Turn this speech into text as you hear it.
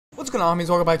What's going on, homies?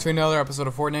 Welcome back to another episode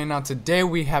of Fortnite. Now today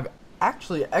we have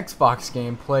actually Xbox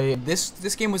gameplay.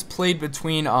 This game was played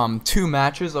between two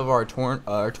matches of our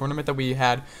tournament that we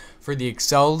had for the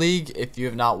Excel League. If you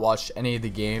have not watched any of the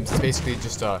games, it's basically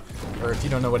just or if you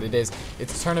don't know what it is,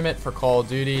 it's a tournament for Call of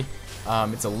Duty.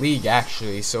 It's a league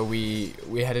actually, so we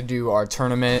had to do our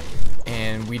tournament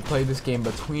and we played this game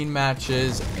between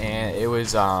matches, and it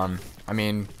was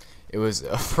it was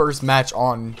a first match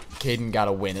on. Caden got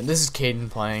a win, and this is Caden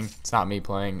playing. It's not me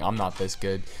playing. I'm not this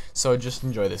good, so just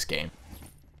enjoy this game.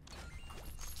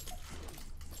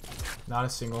 Not a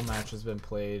single match has been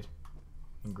played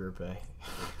in Group A.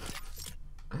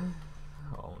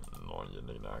 Oh no, you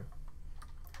need that.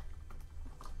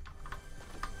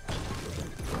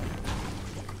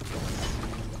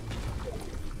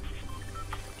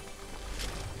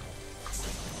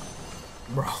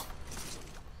 Bro.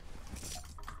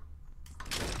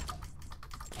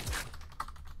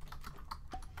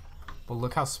 But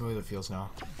look how smooth it feels now.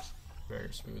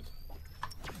 Very smooth.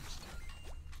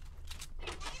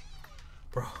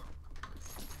 Bro.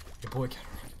 Your boy can't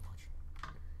run much.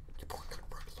 Your boy can't run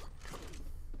much.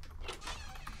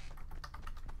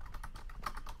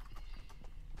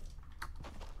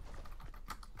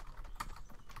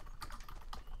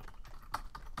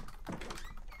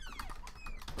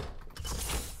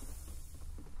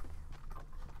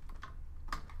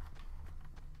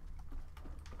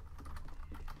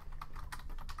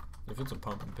 If it's a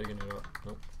pump, I'm picking it up.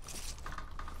 Nope.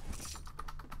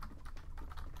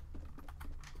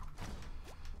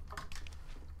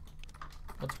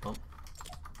 That's a pump.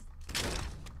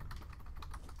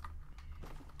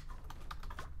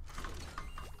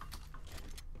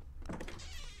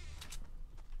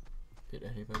 Did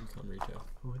anybody come retail?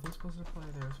 Who are they supposed to play?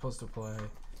 They're supposed to play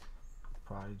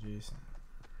Prodigies.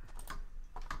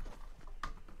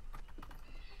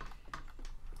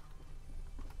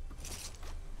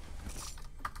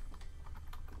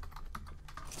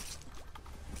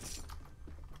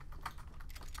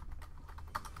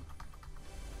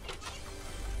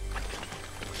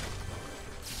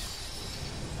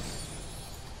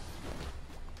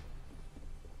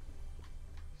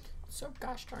 So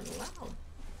gosh darn loud.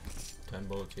 10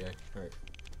 bullets, yeah. Alright.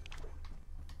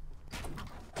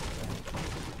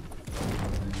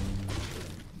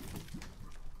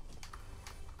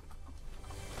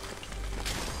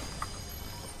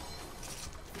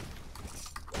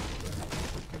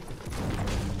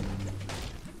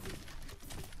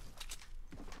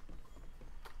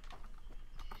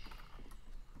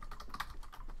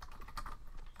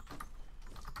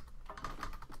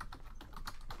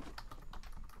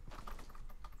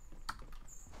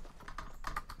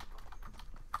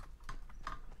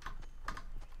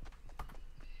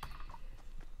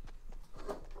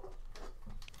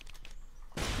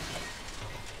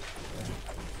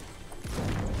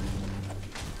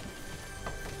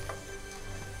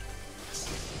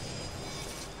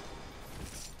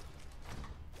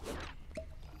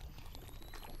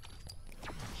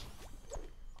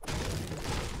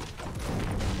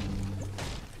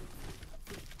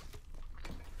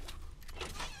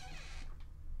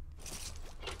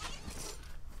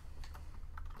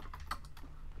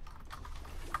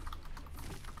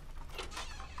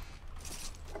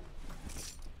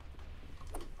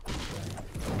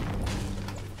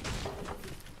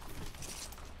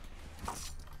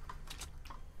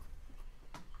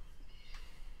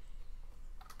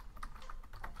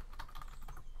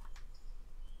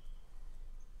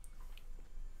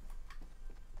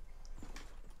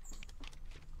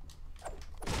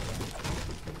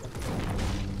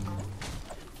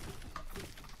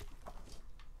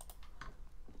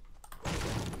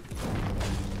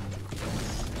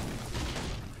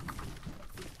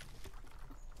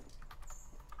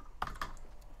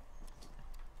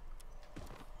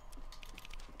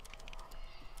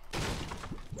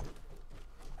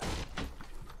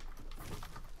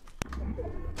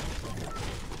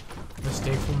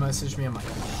 Mistakeful messaged me. I'm like,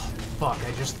 oh, fuck,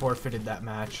 I just forfeited that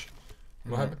match.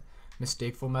 And What happened?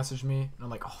 Mistakeful messaged me, and I'm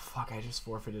like, oh fuck, I just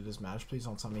forfeited his match. Please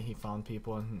don't tell me he found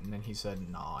people. And then he said,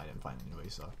 no, I didn't find anybody.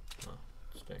 So, Oh,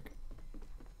 stink.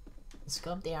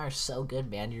 Scum, they are so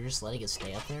good, man. You're just letting it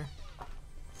stay up there.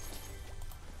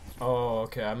 Oh,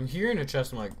 okay. I'm hearing a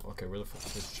chest. I'm like, okay, where the fuck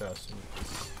is this chest?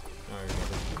 Alright,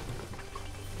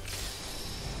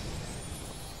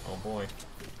 oh boy.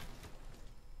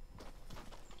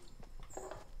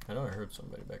 I know I heard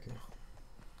somebody back here.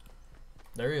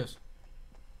 There he is.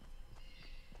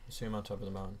 You see him on top of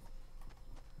the mountain.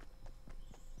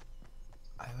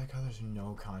 I like how there's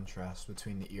no contrast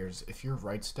between the ears. If your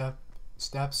right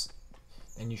steps,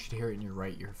 then you should hear it in your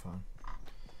right earphone.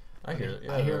 I hear it.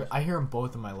 Yeah, I hear them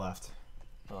both on my left.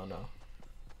 Oh no.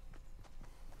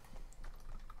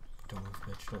 Don't move,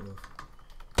 bitch. Don't move.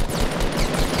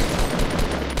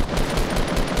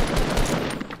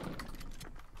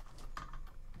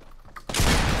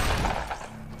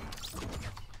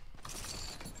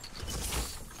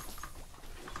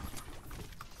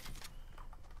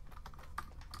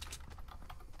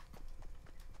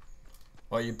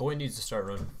 Well, your boy needs to start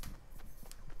running.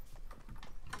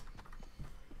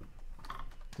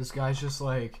 This guy's just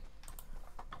like,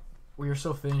 we are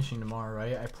still finishing tomorrow,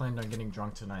 right? I planned on getting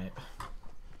drunk tonight.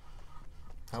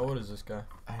 How old is this guy?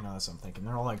 I know, that's what I'm thinking.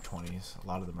 They're all like 20s. A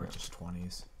lot of them are just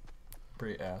 20s.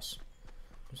 Pretty ass.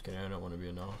 Just kidding. I don't want to be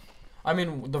a no. I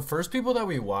mean, the first people that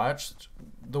we watched,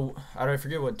 I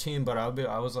forget what team, but I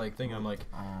was like thinking, I'm like,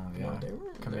 yeah, no,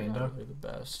 they're not really the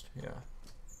best. Yeah.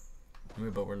 I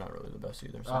mean, but we're not really the best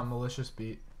either. So. Malicious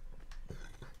beat.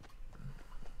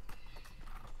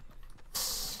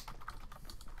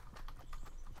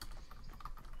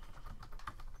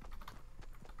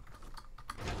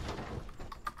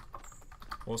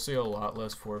 We'll see a lot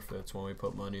less forfeits when we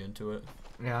put money into it.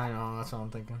 Yeah, I know. That's what I'm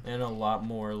thinking. And a lot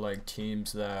more like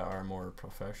teams that are more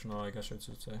professional, I guess I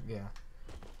should say. Yeah.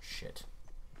 Shit.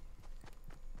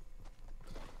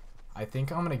 I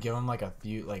think I'm gonna give him like a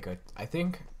few, I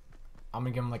think I'm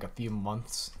gonna give him like a few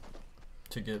months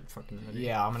to get fucking ready.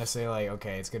 Yeah, I'm gonna say like,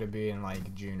 okay, it's gonna be in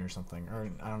like June or something, or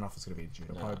I don't know if it's gonna be June.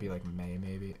 It'll probably be like May,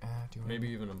 maybe. Maybe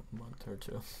even a month or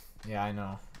two. Yeah, I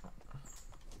know.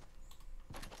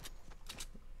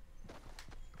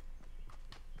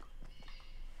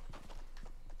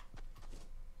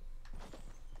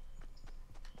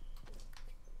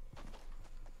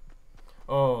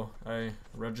 Oh, I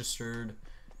registered.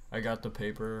 I got the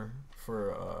paper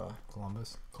for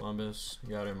Columbus.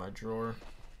 Got it in my drawer.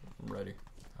 I'm ready.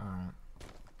 Alright.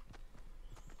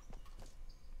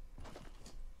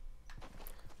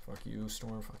 Fuck you,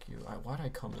 Storm. Fuck you. Why'd I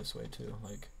come this way too?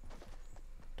 Like,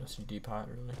 Dusty Deep Hot,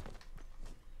 really?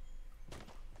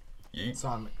 Yeet. So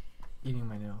I'm eating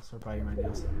my nails, or biting my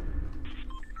nails.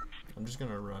 I'm just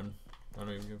gonna run. I don't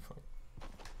even give a fuck.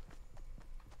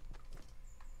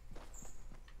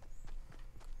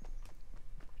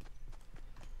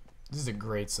 This is a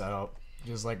great setup.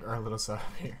 Just like our little setup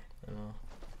here. I know.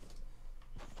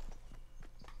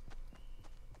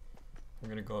 I'm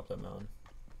gonna go up that mountain.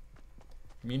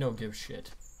 Me no give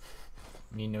shit.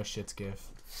 Me no shits give.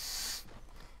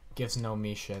 Gives no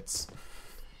me shits.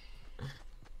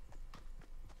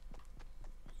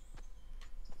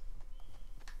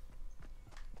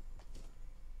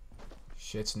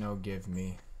 Shits no give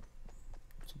me.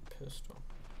 It's a pistol.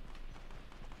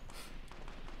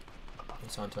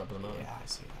 It's on top of the mountain. Yeah, I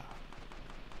see that.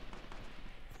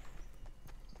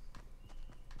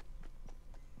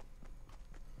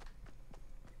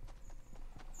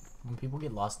 When people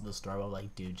get lost in the store, I'm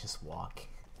like, dude, just walk.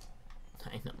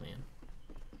 I know, man.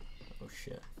 Oh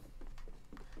shit.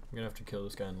 I'm gonna have to kill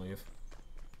this guy and leave.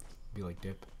 Be like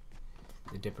Dip.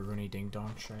 The Dipperoonie Ding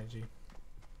Dong strategy.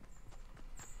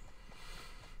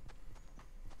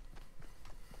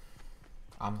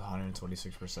 I'm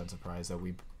 126% surprised that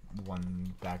we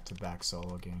won back-to-back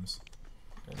solo games.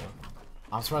 I know.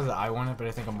 I'm surprised that I won it, but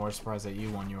I think I'm more surprised that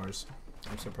you won yours.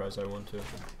 I'm surprised I won too.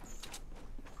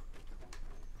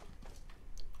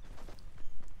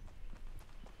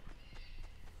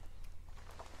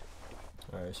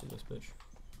 Alright, I see this bitch.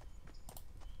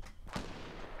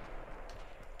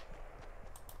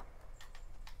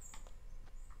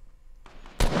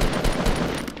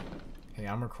 Hey,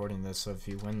 I'm recording this, so if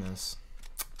you win this...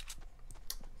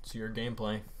 It's your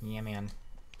gameplay. Yeah, man.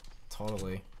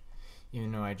 Totally.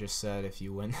 Even though I just said if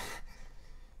you win...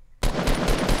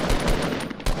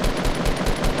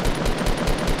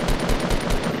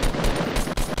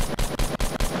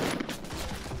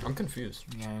 I'm confused.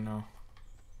 Yeah, I know.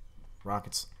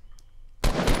 Rockets.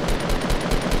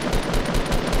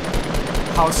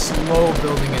 How slow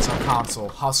building is on console.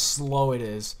 How slow it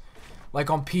is. Like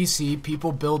on PC,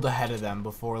 people build ahead of them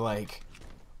before like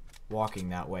walking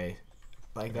that way.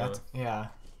 Like that. Yeah.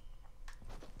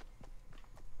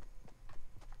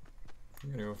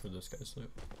 I'm gonna go for this guy's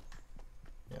loot.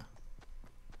 Yeah.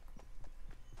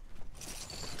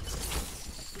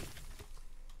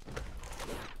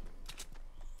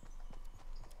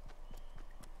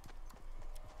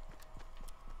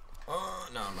 Oh,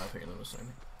 no, I'm not picking up this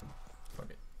time. Fuck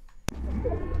it.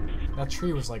 That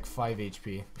tree was like 5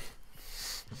 HP.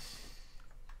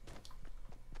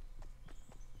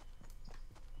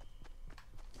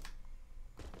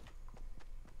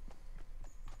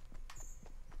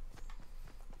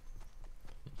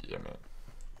 Yeah, man.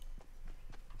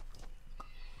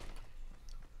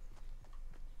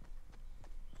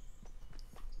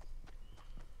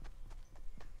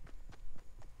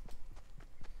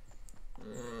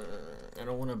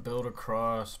 don't want to build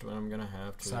across, but I'm gonna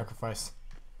have to. Sacrifice.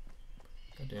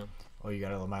 Goddamn. Oh, you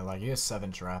gotta let my leg. He has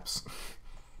 7 traps.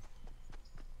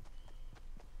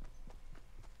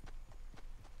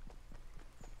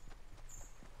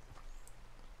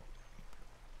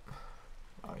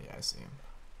 Oh yeah, I see him.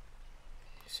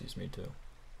 He sees me too.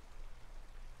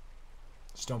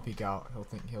 Just don't peek out.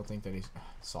 He'll think that he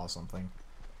saw something.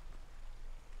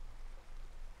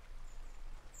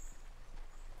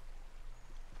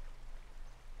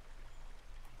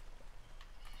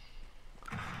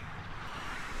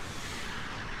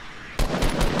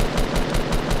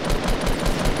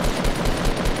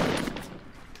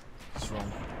 Just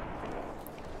run.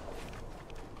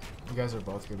 You guys are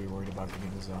both gonna be worried about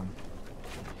getting the zone.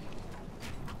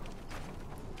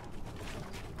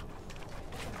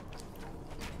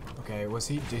 Okay,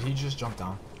 did he just jump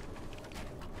down?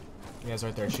 Yeah, he's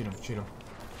right there. Shoot him, shoot him.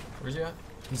 Where's he at?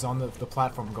 He's on the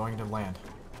platform going to land.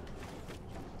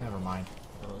 Never mind.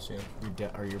 I don't see him.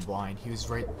 You're blind. He was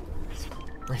right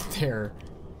there.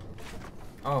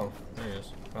 Oh, there he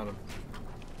is. Found him.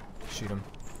 Shoot him.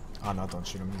 Oh no, don't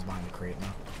shoot him. He's behind the crate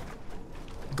now.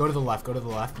 Go to the left,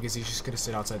 because he's just gonna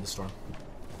sit outside the storm.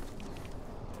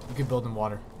 You can build in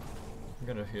water. I'm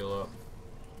gonna heal up.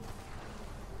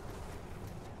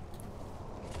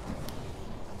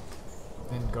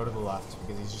 Then go to the left,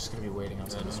 because he's just gonna be waiting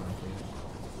outside the storm for you.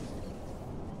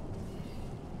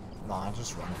 Nah,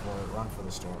 just run for it. Run for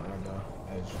the storm and the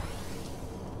edge.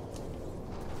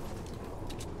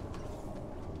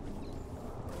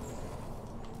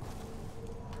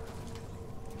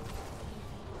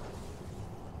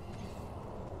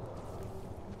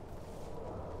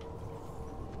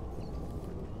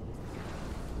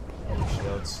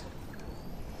 Shields.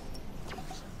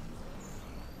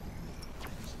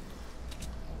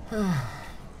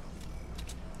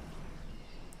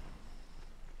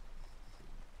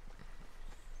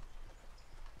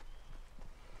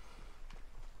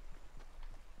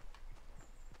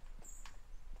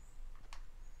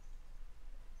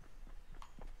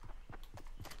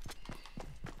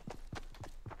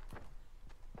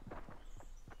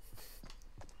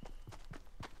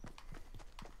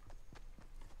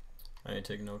 I ain't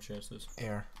taking no chances.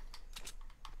 Air.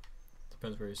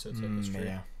 Depends where he sits at the street.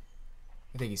 Yeah.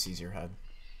 I think he sees your head.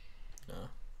 No.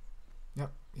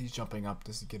 Yep, he's jumping up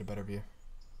just to get a better view.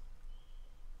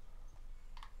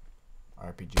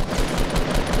 RPG.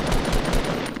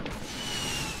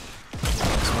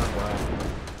 Smart boy.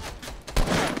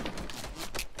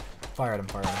 Fire at him,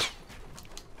 fire at him.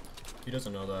 He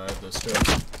doesn't know that I have this still.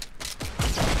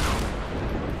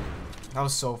 That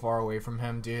was so far away from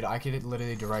him, dude. I could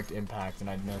literally direct impact and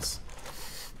I'd miss.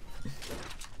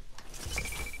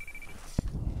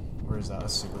 Where is that?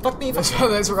 That's super. Fuck me!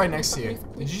 That's right next to you.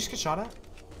 Did you just get shot at?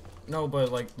 No, but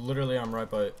like literally, I'm right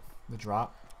by it. The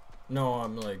drop? No,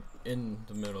 I'm like in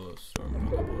the middle of the storm and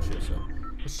all that bullshit. So.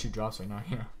 There's 2 drops right now.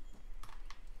 Yeah.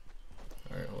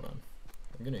 All right, hold on.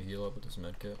 I'm gonna heal up with this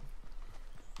med kit.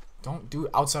 Don't do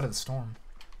it outside of the storm.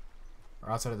 Or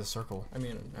outside of the circle. I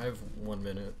mean, I have 1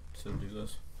 minute to do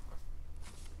this.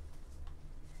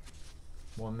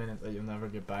 1 minute that you'll never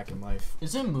get back in life.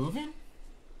 Is it moving?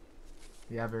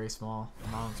 Yeah, very small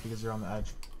amounts because you're on the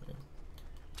edge. Yeah.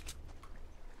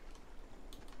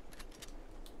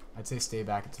 I'd say stay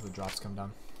back until the drops come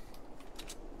down.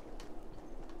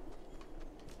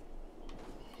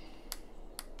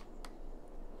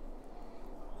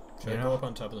 Should I go up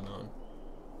on top of the mountain?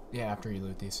 Yeah, after you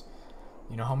loot these.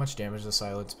 You know how much damage the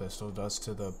silenced pistol does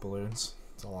to the balloons?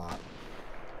 It's a lot.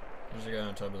 There's a guy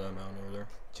on top of that mountain over there.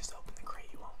 Just open the crate,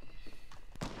 you won't.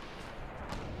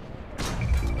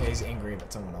 Yeah, he's angry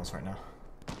at someone else right now.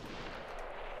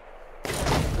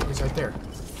 He's right there.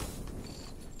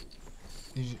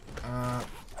 Did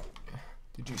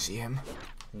you see him?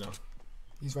 No.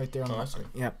 He's right there on Oh, I the... see.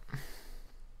 Yep.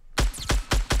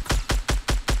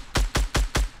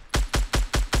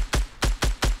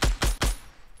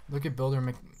 Look at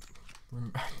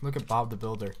look at Bob the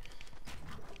Builder.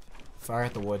 Fire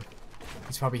at the wood.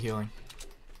 He's probably healing.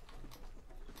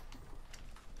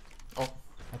 Oh.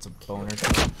 That's a boner kill.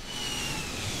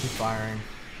 Keep firing.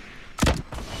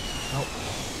 Nope.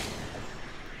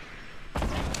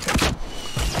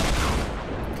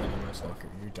 Killing myself. Okay,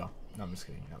 you're dumb. No, I'm just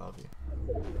kidding. I love you.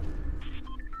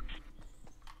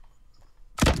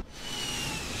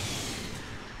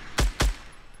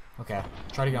 Okay,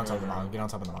 try to get on top of the mountain. Get on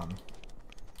top of the mountain.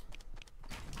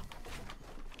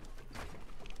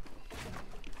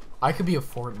 I could be a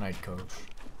Fortnite coach.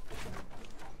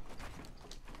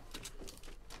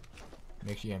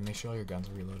 Make sure all your guns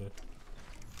are reloaded.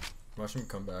 Watch him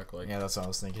come back. Like Yeah, that's what I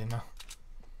was thinking.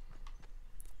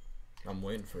 I'm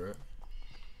waiting for it.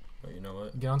 But you know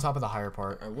what? Get on top of the higher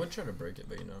part. I would try to break it,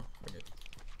 but you know, forget it.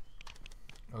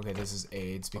 Okay, this is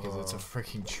AIDS because it's a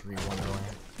freaking tree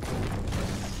wonderland.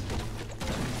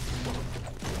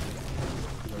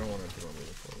 I don't want to keep on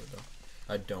moving forward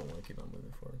though. I don't want to keep on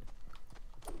moving forward.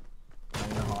 I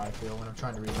know how I feel when I'm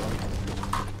trying to reload.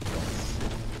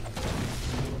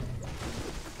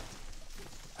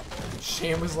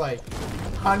 Shane was like,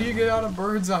 "How do you get out of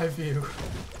bird's eye view?"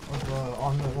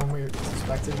 On the one we were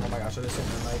suspecting. Oh my gosh, I just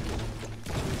hit my mic.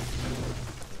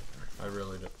 I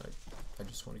really don't. I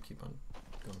just want to keep on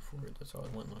going forward. That's all I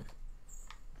want in life.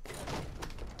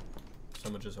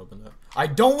 Someone just opened that. I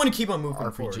don't want to keep on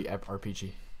moving forward.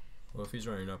 RPG. Well, if he's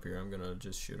running up here, I'm gonna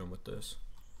just shoot him with this.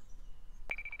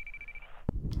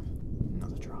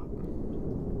 Another drop.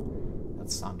 That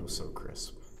sound was so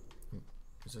crisp.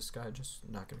 Is this guy just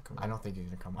not gonna come up? I don't think he's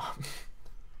gonna come up.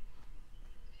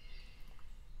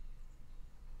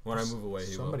 When I move away,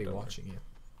 he will. Somebody watching you.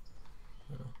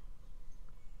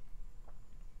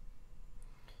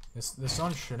 Yeah. This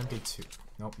one shouldn't be too.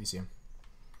 Nope, you see him.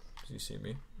 Does he see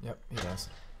me? Yep, he does.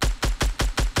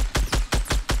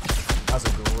 That was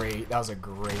a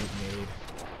great nade.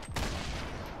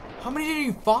 How many did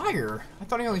he fire? I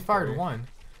thought he only fired one.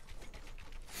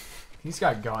 He's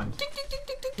got gun.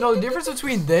 No, the difference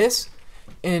between this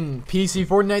and PC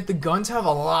Fortnite, the guns have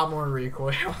a lot more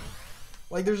recoil.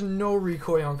 Like, there's no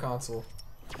recoil on console.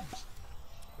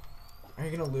 Are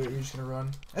you gonna loot? Or are you just gonna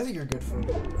run? I think you're good for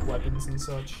weapons and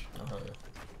such. Oh, yeah.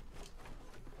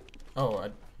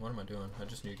 Oh, what am I doing? I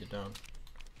just need to get down.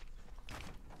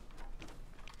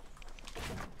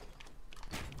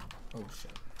 Oh,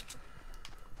 shit.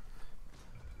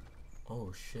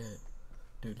 Oh, shit.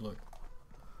 Dude, look.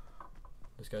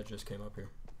 This guy just came up here.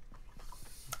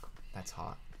 That's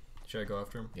hot. Should I go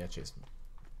after him? Yeah, chase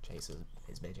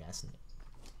his bitch ass.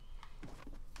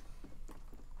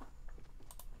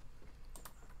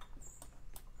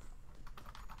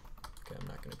 Okay, I'm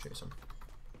not gonna chase him.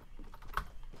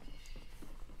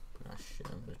 Ah, shit,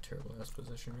 I'm in a terrible ass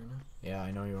position right now. Yeah,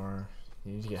 I know you are.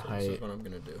 You need to get height. This is what I'm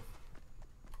gonna do.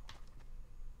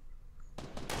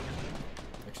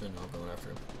 Actually, no, I'm going after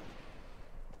him.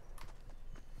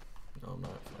 No, I'm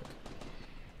not. Fuck.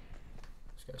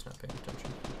 This guy's not paying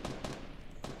attention.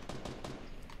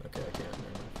 Okay, I can't. Never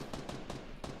mind.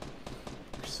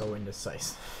 You're so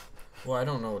indecisive. Well, I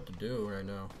don't know what to do right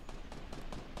now.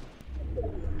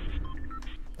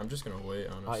 I'm just gonna wait,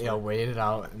 honestly. Yeah, wait it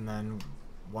out, and then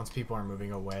once people are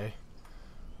moving away,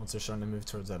 once they're starting to move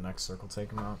towards that next circle, take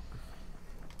them out.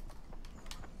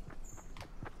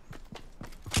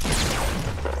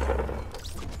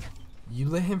 You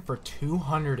lit him for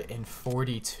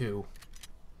 242.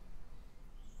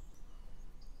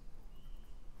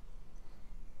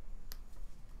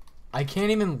 I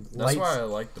can't even light. That's why I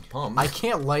like the pump. I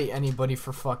can't light anybody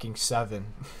for fucking 7.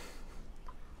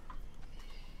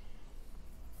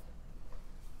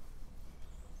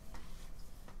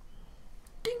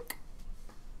 Dink.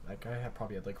 That guy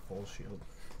probably had like full shield.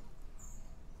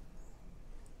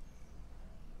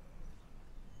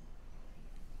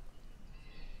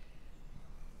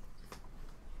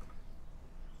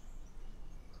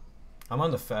 I'm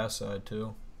on the fast side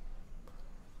too.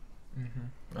 Mm-hmm.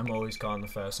 I'm always calling the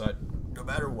fast side. No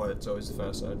matter what, it's always the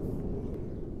fast side.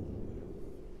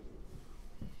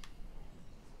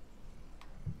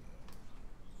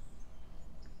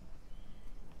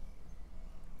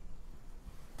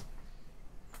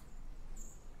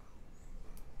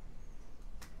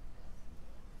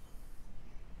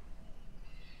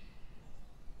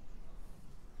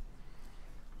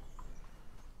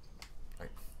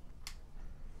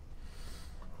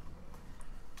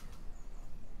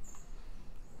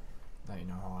 Now you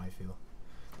know how I feel.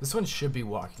 This one should be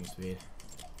walking speed.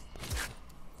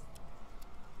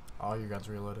 Oh, your gun's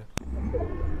reloaded.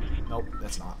 Nope,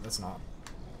 that's not. That's not.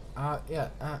 Yeah.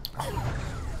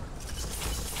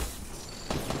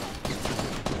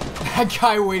 That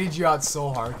guy waited you out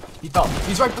so hard. He thought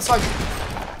he's right beside you.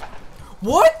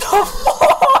 What the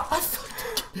fuck?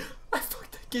 I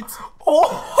fucked that kid. Oh,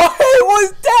 what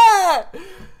was that?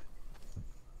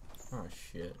 Oh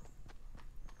shit.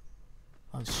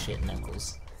 Oh shit,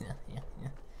 Knuckles.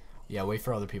 Yeah, wait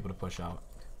for other people to push out.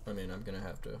 I mean, I'm gonna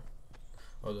have to.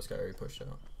 Oh, this guy already pushed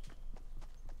out.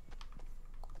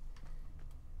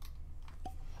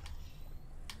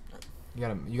 You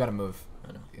gotta move.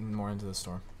 I know. More into the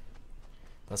storm.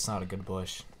 That's not a good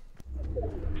bush.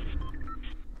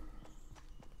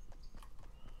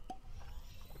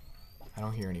 I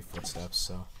don't hear any footsteps,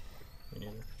 so. Me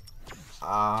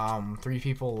neither. 3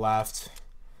 people left.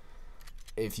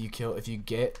 If you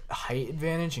get height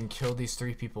advantage and kill these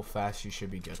 3 people fast, you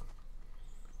should be good.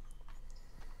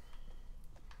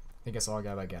 think I saw a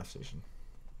guy by a gas station.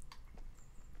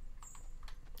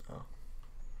 Oh.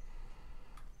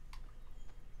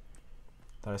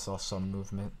 Thought I saw some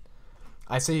movement.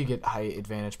 I'd say you get height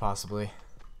advantage possibly.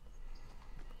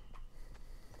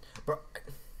 Bro.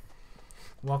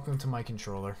 Welcome to my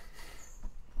controller.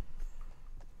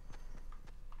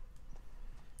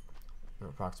 We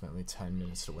have approximately 10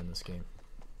 minutes to win this game.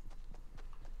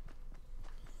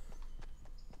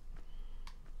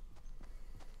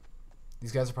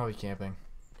 These guys are probably camping.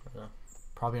 Yeah.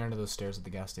 Probably under those stairs at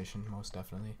the gas station, most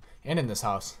definitely. And in this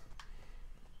house.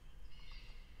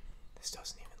 This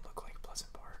doesn't even look like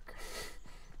Pleasant Park.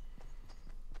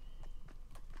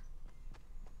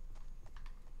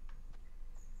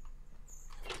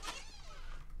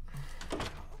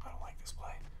 I don't like this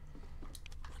play.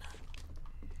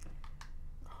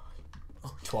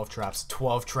 12 traps.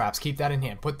 12 traps. Keep that in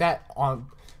hand. Put that on.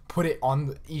 Put it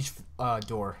on each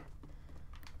door.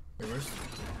 Wait, where's...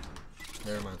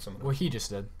 Never mind, someone. Well, he just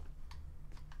did.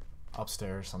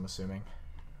 Upstairs, I'm assuming.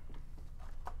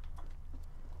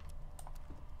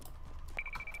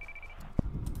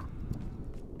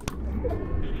 There's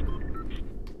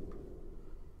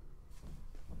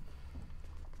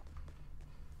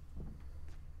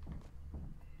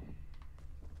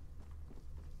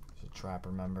a trap,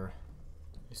 remember?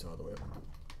 He's all the way up.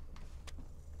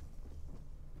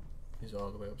 He's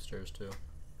all the way upstairs too.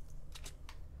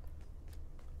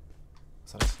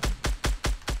 Is that a snipe?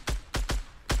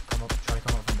 Come up, try to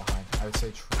come up from behind. I would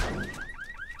say try.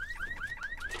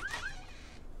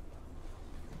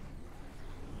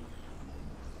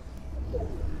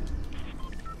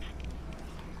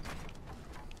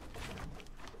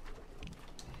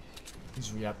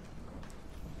 He's re-up.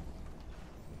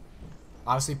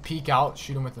 Honestly, peek out,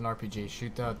 shoot him with an RPG.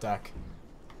 Shoot the deck.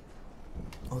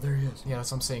 Oh, there he is. Yeah,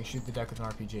 that's what I'm saying. Shoot the deck with an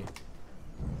RPG.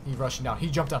 He's rushing down. He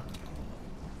jumped up.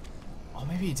 Oh,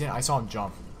 maybe he didn't. I saw him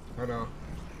jump. I know.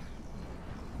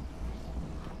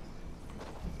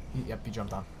 Yep, he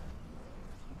jumped down.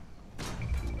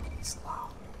 He's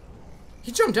loud.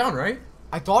 He jumped down, right?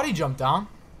 I thought he jumped down.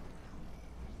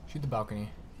 Shoot the balcony.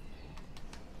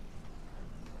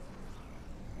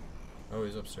 Oh,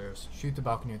 he's upstairs. Shoot the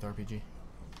balcony with RPG.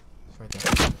 It's right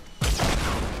there.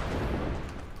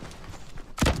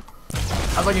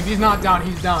 I was like, if he's not down,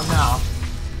 he's down now.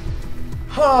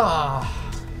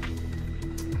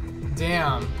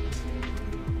 Damn.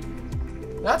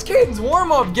 That's Caden's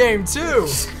warm-up game, too.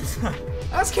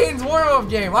 That's Caden's warm-up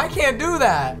game. I can't do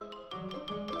that.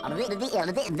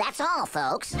 That's all,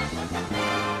 folks.